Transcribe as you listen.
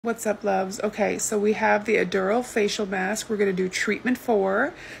What's up, loves? Okay, so we have the Aduro facial mask. We're going to do treatment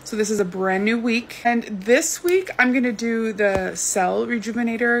 4. So this is a brand new week. And this week, I'm going to do the cell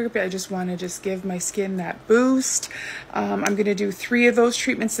rejuvenator. I just want to give my skin that boost. I'm going to do 3 of those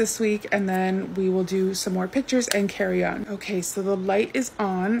treatments this week, and then we will do some more pictures and carry on. Okay, so the light is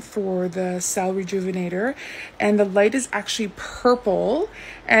on for the cell rejuvenator, and the light is actually purple.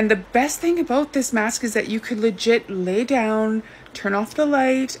 And the best thing about this mask is that you could legit lay down, turn off the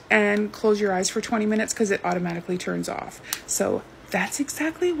light, and close your eyes for 20 minutes because it automatically turns off. So that's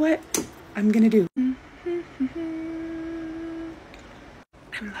exactly what I'm gonna do. I'm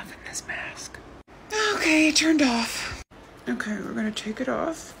loving this mask. Okay, it turned off. Okay, we're gonna take it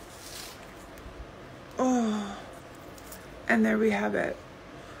off. Oh, and there we have it.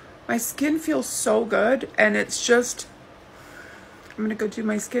 My skin feels so good, and it's just, I'm gonna go do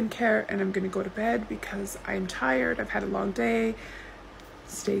my skincare and I'm gonna go to bed because I'm tired. I've had a long day.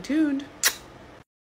 Stay tuned.